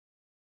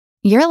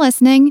You're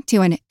listening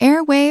to an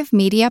Airwave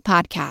Media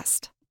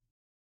Podcast.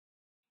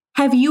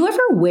 Have you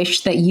ever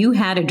wished that you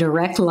had a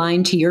direct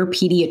line to your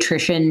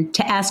pediatrician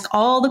to ask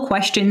all the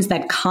questions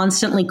that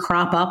constantly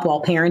crop up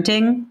while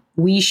parenting?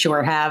 We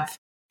sure have.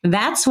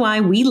 That's why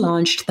we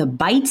launched the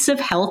Bites of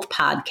Health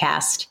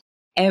podcast.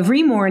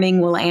 Every morning,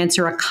 we'll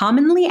answer a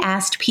commonly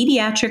asked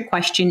pediatric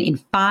question in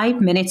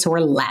 5 minutes or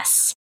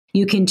less.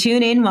 You can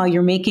tune in while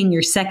you're making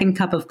your second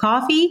cup of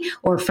coffee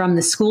or from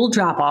the school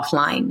drop-off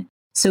line.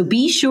 So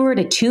be sure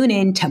to tune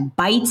in to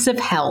Bites of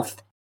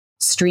Health,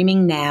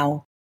 streaming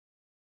now.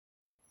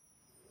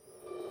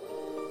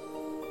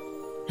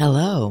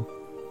 Hello,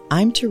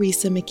 I'm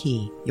Teresa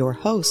McKee, your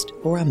host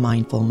for A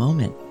Mindful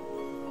Moment.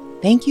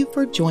 Thank you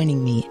for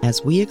joining me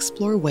as we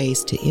explore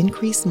ways to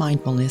increase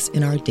mindfulness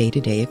in our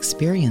day-to-day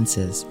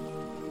experiences.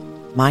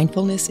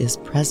 Mindfulness is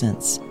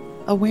presence,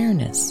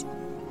 awareness.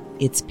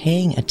 It's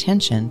paying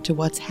attention to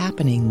what's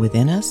happening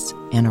within us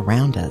and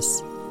around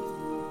us.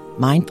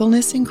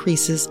 Mindfulness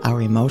increases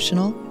our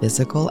emotional,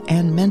 physical,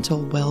 and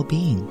mental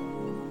well-being.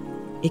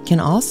 It can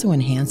also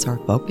enhance our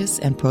focus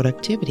and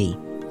productivity,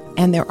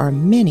 and there are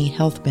many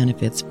health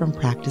benefits from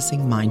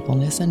practicing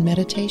mindfulness and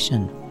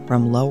meditation,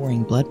 from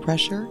lowering blood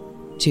pressure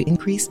to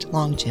increased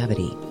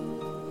longevity.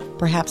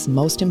 Perhaps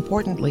most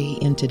importantly,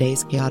 in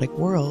today's chaotic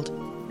world,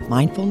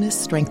 mindfulness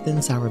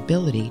strengthens our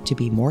ability to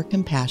be more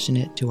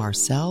compassionate to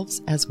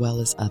ourselves as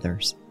well as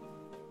others.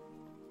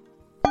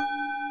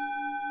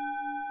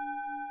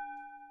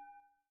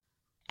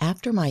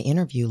 After my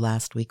interview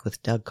last week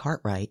with Doug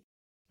Cartwright,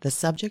 the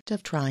subject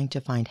of trying to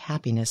find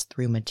happiness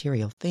through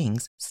material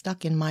things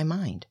stuck in my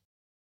mind.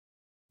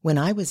 When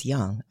I was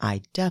young,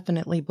 I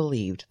definitely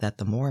believed that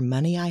the more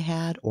money I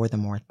had or the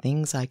more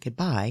things I could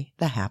buy,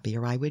 the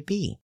happier I would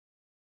be.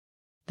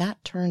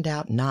 That turned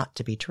out not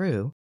to be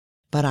true,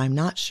 but I'm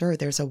not sure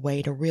there's a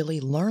way to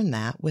really learn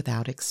that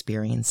without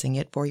experiencing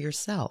it for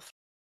yourself,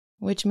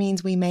 which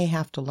means we may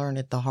have to learn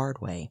it the hard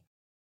way.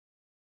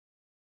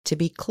 To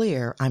be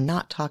clear, I'm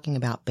not talking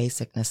about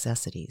basic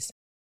necessities.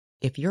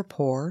 If you're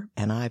poor,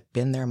 and I've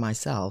been there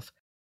myself,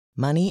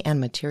 money and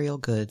material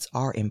goods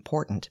are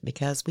important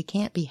because we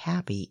can't be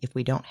happy if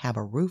we don't have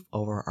a roof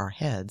over our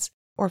heads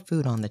or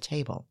food on the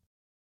table.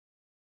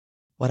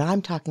 What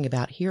I'm talking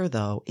about here,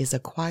 though, is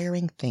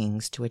acquiring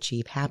things to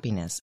achieve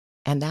happiness,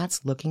 and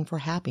that's looking for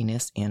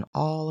happiness in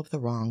all of the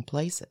wrong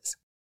places.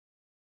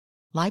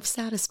 Life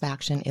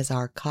satisfaction is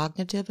our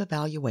cognitive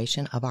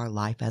evaluation of our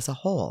life as a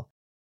whole,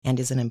 and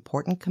is an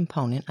important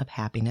component of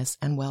happiness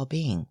and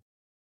well-being.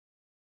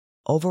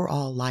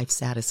 Overall life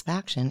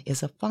satisfaction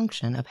is a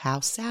function of how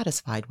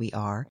satisfied we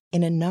are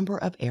in a number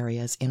of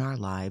areas in our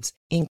lives,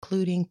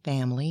 including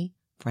family,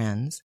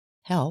 friends,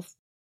 health,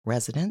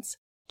 residence,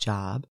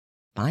 job,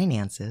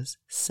 finances,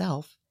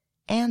 self,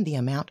 and the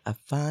amount of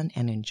fun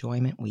and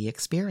enjoyment we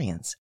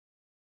experience.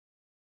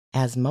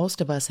 As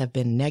most of us have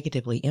been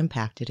negatively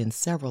impacted in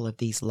several of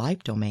these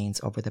life domains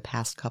over the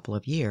past couple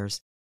of years,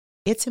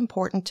 it's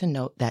important to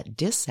note that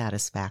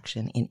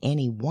dissatisfaction in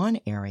any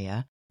one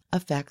area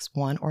affects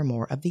one or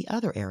more of the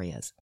other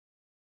areas.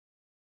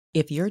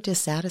 If you're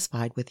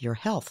dissatisfied with your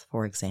health,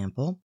 for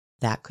example,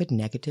 that could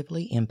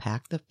negatively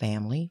impact the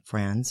family,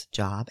 friends,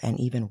 job, and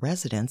even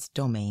residence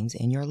domains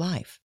in your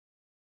life.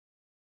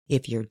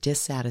 If you're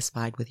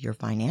dissatisfied with your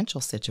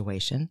financial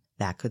situation,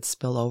 that could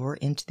spill over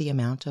into the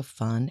amount of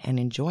fun and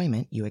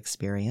enjoyment you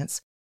experience,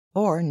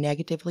 or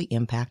negatively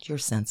impact your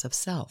sense of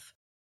self.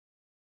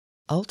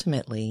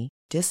 Ultimately,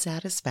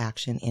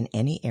 dissatisfaction in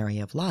any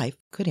area of life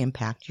could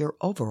impact your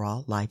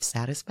overall life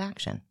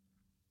satisfaction.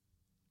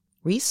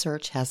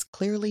 Research has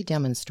clearly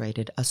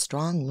demonstrated a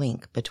strong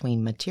link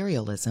between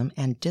materialism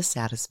and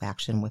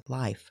dissatisfaction with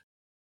life.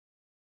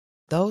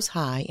 Those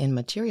high in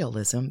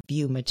materialism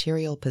view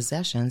material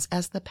possessions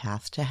as the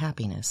path to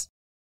happiness.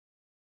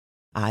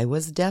 I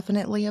was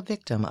definitely a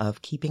victim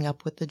of keeping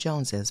up with the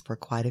Joneses for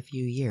quite a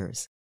few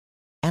years,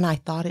 and I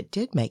thought it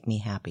did make me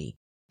happy,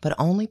 but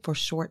only for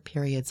short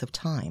periods of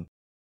time.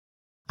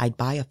 I'd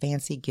buy a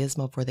fancy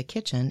gizmo for the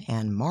kitchen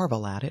and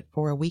marvel at it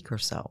for a week or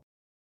so.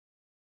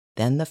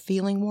 Then the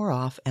feeling wore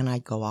off and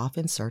I'd go off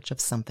in search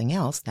of something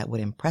else that would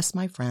impress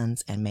my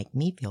friends and make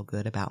me feel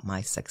good about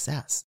my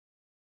success.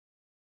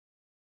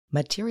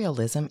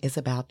 Materialism is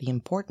about the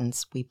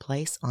importance we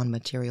place on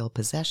material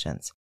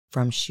possessions,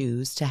 from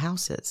shoes to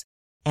houses,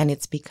 and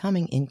it's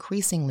becoming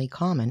increasingly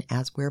common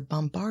as we're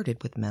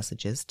bombarded with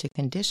messages to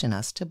condition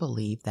us to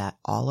believe that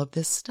all of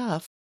this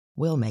stuff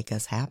will make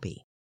us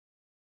happy.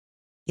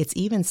 It's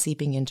even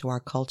seeping into our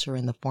culture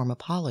in the form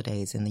of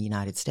holidays in the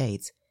United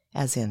States,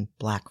 as in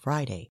Black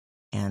Friday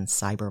and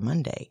Cyber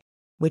Monday,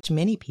 which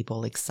many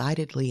people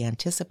excitedly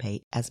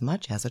anticipate as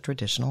much as a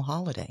traditional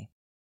holiday.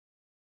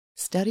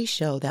 Studies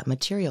show that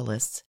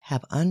materialists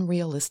have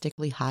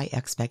unrealistically high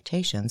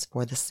expectations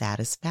for the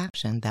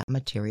satisfaction that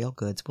material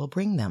goods will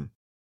bring them.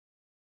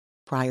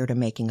 Prior to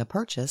making a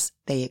purchase,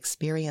 they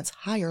experience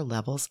higher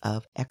levels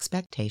of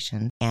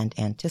expectation and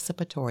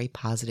anticipatory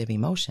positive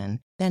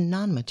emotion than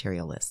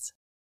non-materialists.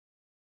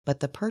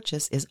 But the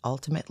purchase is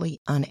ultimately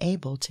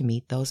unable to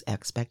meet those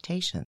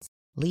expectations,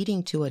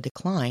 leading to a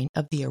decline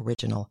of the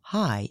original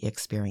high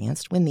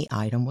experienced when the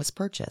item was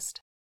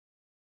purchased.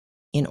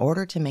 In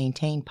order to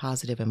maintain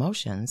positive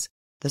emotions,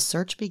 the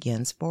search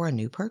begins for a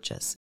new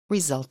purchase,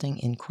 resulting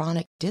in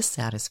chronic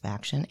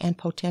dissatisfaction and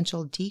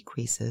potential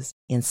decreases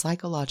in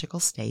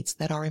psychological states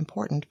that are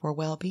important for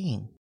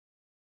well-being.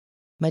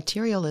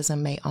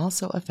 Materialism may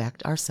also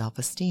affect our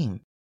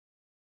self-esteem.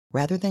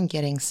 Rather than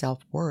getting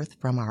self-worth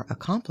from our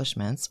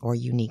accomplishments or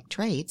unique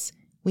traits,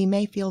 we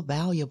may feel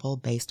valuable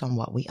based on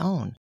what we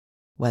own,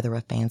 whether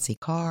a fancy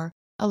car,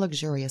 a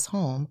luxurious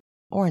home,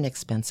 or an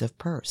expensive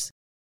purse.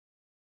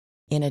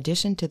 In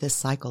addition to this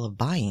cycle of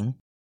buying,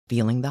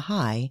 feeling the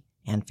high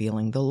and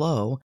feeling the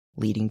low,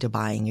 leading to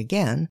buying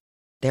again,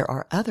 there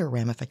are other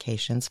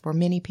ramifications for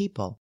many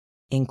people,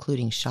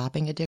 including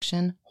shopping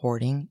addiction,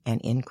 hoarding,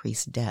 and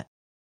increased debt.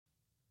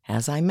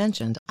 As I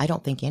mentioned, I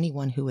don't think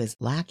anyone who is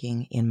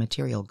lacking in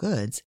material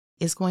goods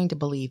is going to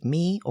believe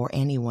me or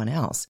anyone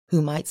else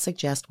who might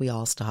suggest we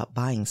all stop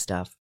buying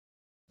stuff.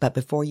 But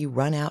before you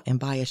run out and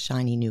buy a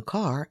shiny new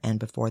car, and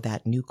before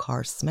that new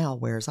car smell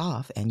wears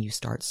off and you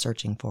start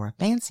searching for a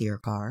fancier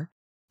car,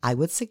 I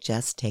would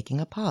suggest taking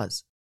a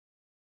pause.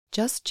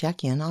 Just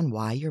check in on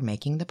why you're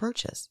making the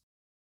purchase.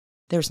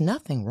 There's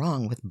nothing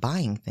wrong with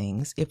buying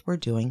things if we're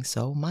doing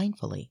so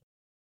mindfully.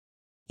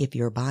 If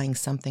you're buying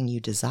something you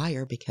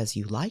desire because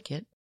you like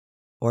it,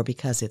 or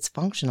because it's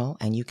functional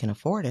and you can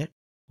afford it,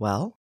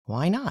 well,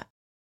 why not?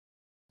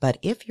 But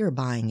if you're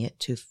buying it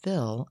to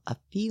fill a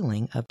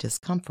feeling of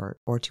discomfort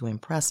or to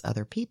impress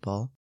other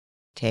people,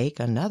 take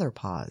another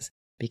pause,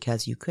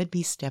 because you could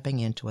be stepping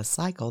into a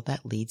cycle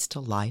that leads to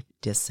life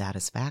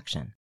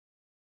dissatisfaction.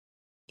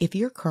 If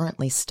you're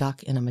currently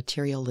stuck in a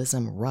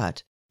materialism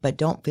rut, but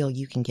don't feel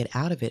you can get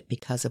out of it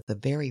because of the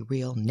very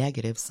real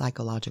negative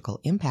psychological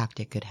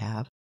impact it could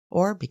have,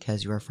 or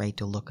because you're afraid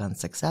to look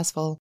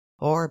unsuccessful,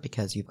 or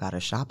because you've got a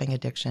shopping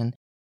addiction,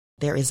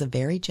 there is a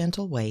very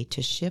gentle way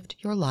to shift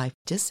your life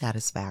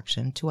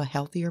dissatisfaction to a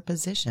healthier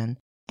position,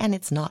 and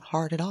it's not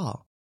hard at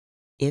all.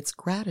 It's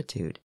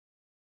gratitude.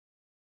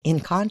 In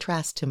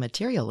contrast to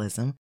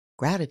materialism,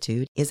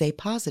 gratitude is a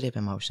positive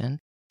emotion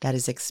that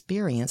is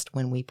experienced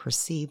when we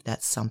perceive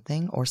that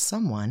something or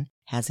someone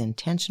has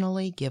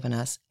intentionally given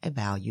us a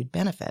valued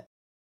benefit.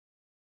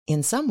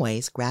 In some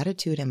ways,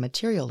 gratitude and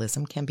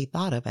materialism can be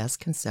thought of as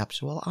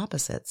conceptual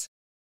opposites.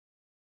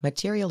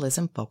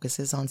 Materialism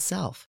focuses on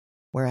self,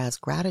 whereas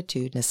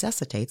gratitude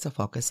necessitates a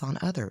focus on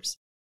others.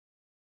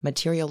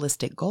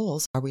 Materialistic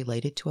goals are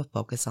related to a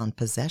focus on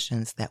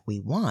possessions that we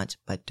want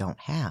but don't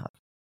have,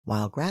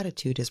 while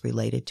gratitude is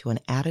related to an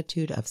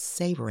attitude of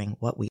savoring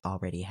what we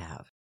already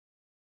have.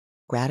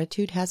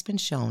 Gratitude has been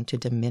shown to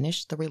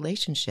diminish the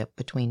relationship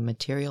between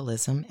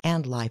materialism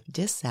and life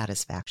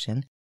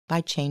dissatisfaction by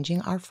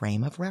changing our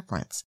frame of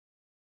reference.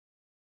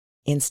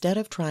 Instead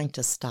of trying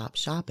to stop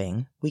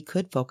shopping, we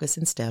could focus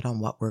instead on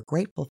what we're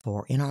grateful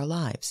for in our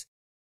lives.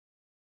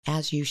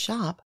 As you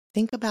shop,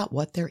 think about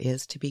what there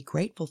is to be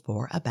grateful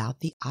for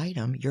about the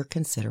item you're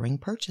considering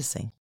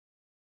purchasing.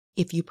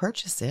 If you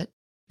purchase it,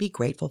 be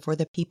grateful for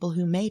the people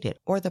who made it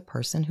or the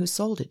person who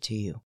sold it to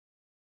you.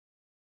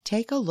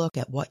 Take a look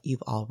at what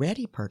you've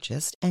already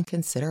purchased and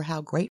consider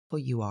how grateful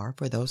you are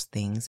for those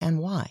things and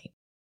why.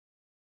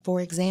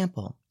 For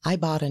example, I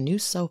bought a new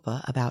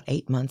sofa about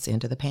 8 months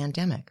into the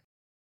pandemic.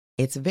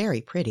 It's very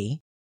pretty,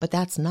 but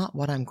that's not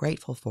what I'm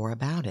grateful for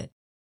about it.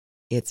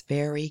 It's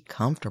very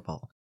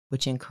comfortable,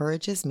 which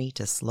encourages me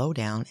to slow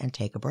down and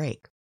take a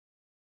break.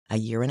 A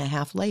year and a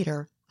half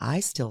later,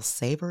 I still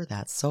savor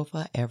that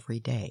sofa every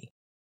day.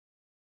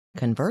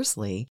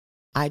 Conversely,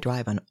 I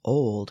drive an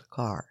old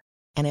car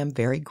and am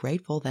very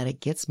grateful that it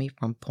gets me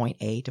from point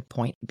A to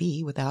point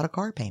B without a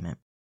car payment.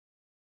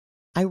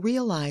 I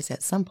realize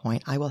at some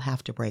point I will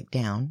have to break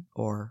down,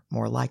 or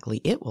more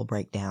likely it will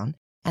break down,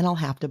 and I'll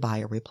have to buy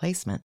a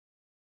replacement.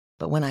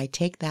 But when I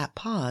take that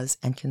pause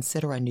and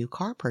consider a new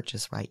car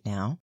purchase right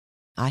now,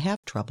 I have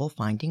trouble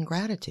finding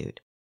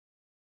gratitude.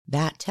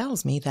 That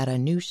tells me that a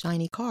new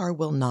shiny car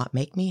will not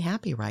make me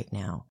happy right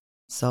now.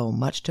 So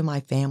much to my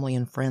family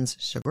and friends'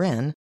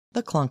 chagrin,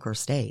 the clunker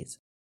stays.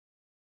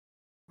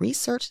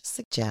 Research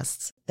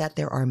suggests that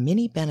there are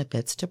many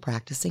benefits to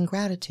practicing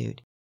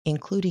gratitude,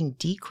 including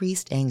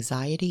decreased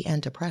anxiety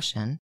and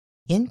depression,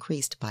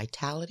 increased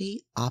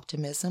vitality,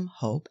 optimism,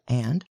 hope,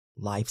 and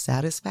life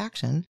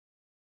satisfaction,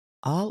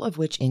 all of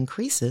which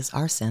increases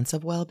our sense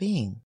of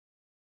well-being.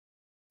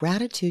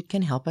 Gratitude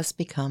can help us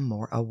become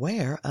more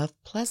aware of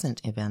pleasant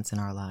events in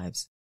our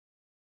lives.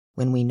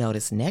 When we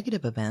notice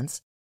negative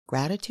events,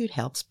 gratitude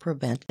helps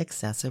prevent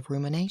excessive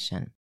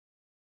rumination.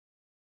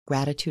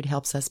 Gratitude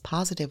helps us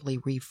positively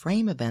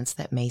reframe events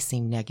that may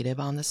seem negative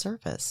on the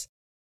surface.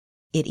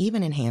 It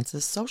even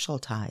enhances social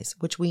ties,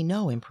 which we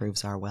know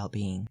improves our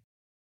well-being.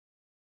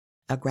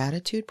 A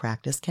gratitude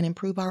practice can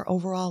improve our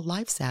overall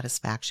life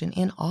satisfaction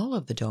in all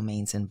of the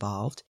domains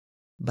involved,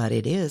 but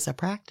it is a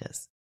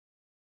practice.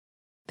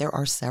 There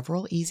are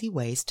several easy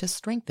ways to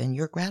strengthen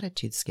your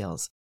gratitude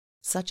skills,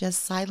 such as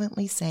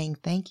silently saying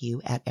thank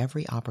you at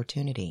every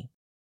opportunity.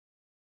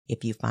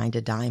 If you find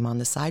a dime on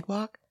the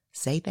sidewalk,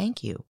 say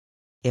thank you.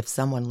 If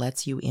someone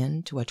lets you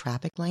into a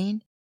traffic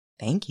lane,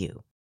 thank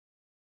you.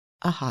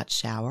 A hot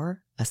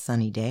shower, a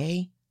sunny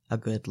day, a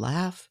good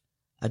laugh,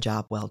 a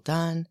job well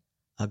done,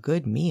 a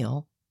good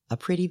meal, a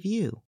pretty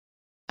view,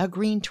 a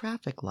green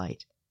traffic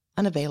light,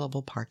 an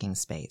available parking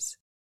space.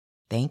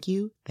 Thank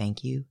you,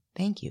 thank you,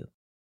 thank you.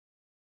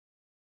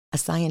 A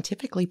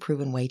scientifically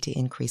proven way to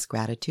increase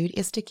gratitude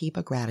is to keep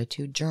a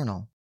gratitude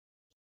journal.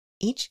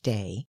 Each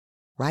day,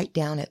 write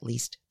down at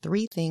least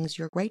 3 things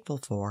you're grateful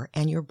for,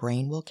 and your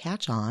brain will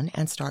catch on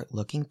and start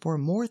looking for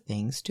more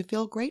things to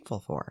feel grateful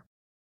for.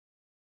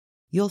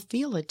 You'll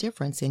feel a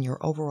difference in your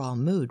overall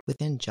mood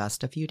within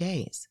just a few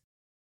days.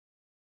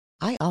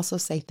 I also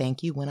say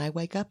thank you when I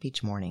wake up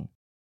each morning.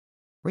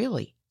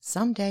 Really,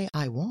 someday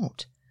I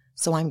won't,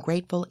 so I'm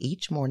grateful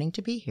each morning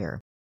to be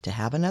here, to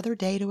have another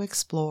day to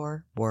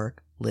explore,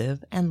 work,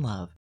 live, and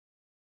love.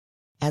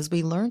 As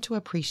we learn to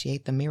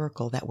appreciate the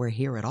miracle that we're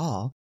here at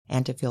all,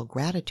 and to feel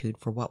gratitude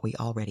for what we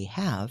already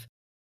have,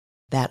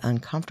 that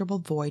uncomfortable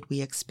void we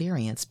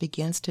experience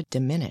begins to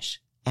diminish,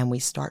 and we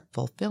start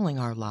fulfilling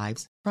our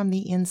lives from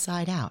the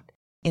inside out,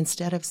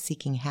 instead of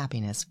seeking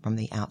happiness from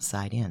the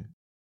outside in.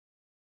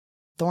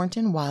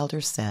 Thornton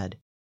Wilder said,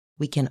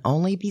 "We can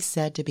only be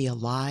said to be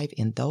alive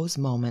in those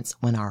moments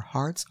when our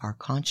hearts are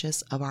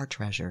conscious of our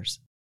treasures."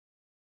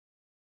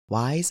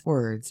 Wise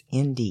words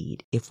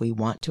indeed, if we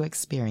want to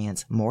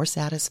experience more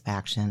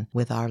satisfaction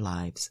with our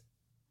lives.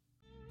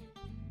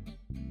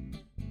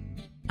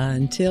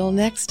 Until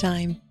next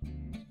time,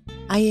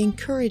 I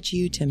encourage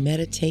you to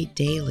meditate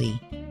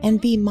daily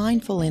and be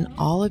mindful in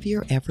all of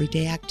your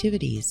everyday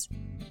activities.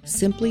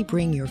 Simply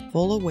bring your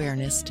full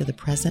awareness to the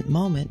present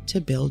moment to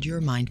build your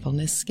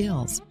mindfulness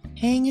skills,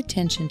 paying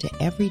attention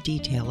to every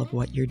detail of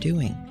what you're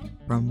doing,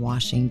 from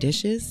washing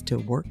dishes to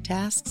work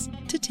tasks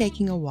to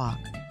taking a walk.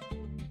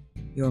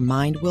 Your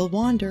mind will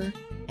wander,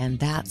 and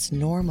that's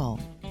normal.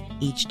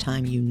 Each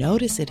time you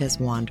notice it has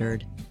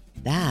wandered,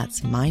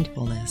 that's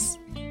mindfulness.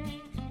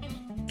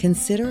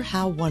 Consider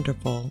how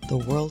wonderful the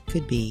world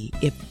could be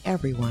if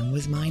everyone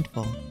was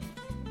mindful.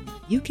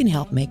 You can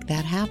help make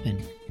that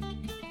happen.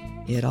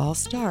 It all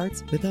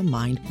starts with a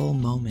mindful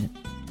moment.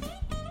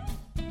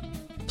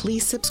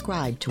 Please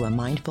subscribe to A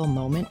Mindful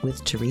Moment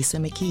with Teresa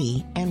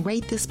McKee and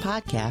rate this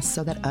podcast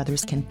so that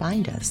others can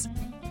find us.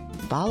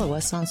 Follow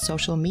us on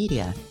social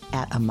media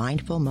at A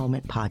Mindful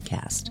Moment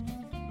Podcast.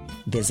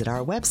 Visit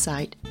our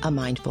website,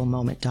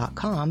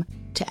 amindfulmoment.com,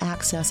 to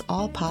access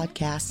all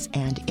podcasts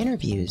and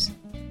interviews.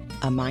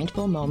 A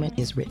Mindful Moment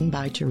is written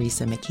by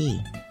Teresa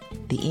McKee.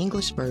 The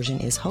English version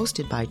is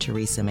hosted by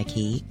Teresa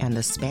McKee, and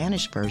the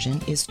Spanish version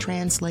is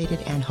translated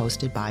and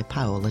hosted by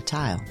Paola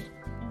Tile.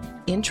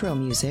 Intro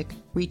music,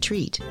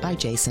 Retreat by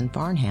Jason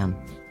Farnham.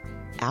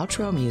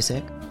 Outro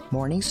music,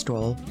 Morning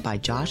Stroll by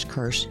Josh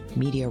Kirsch,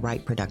 Media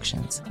Right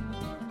Productions.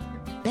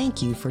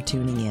 Thank you for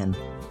tuning in.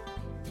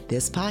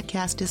 This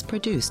podcast is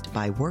produced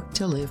by Work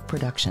to Live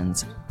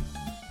Productions.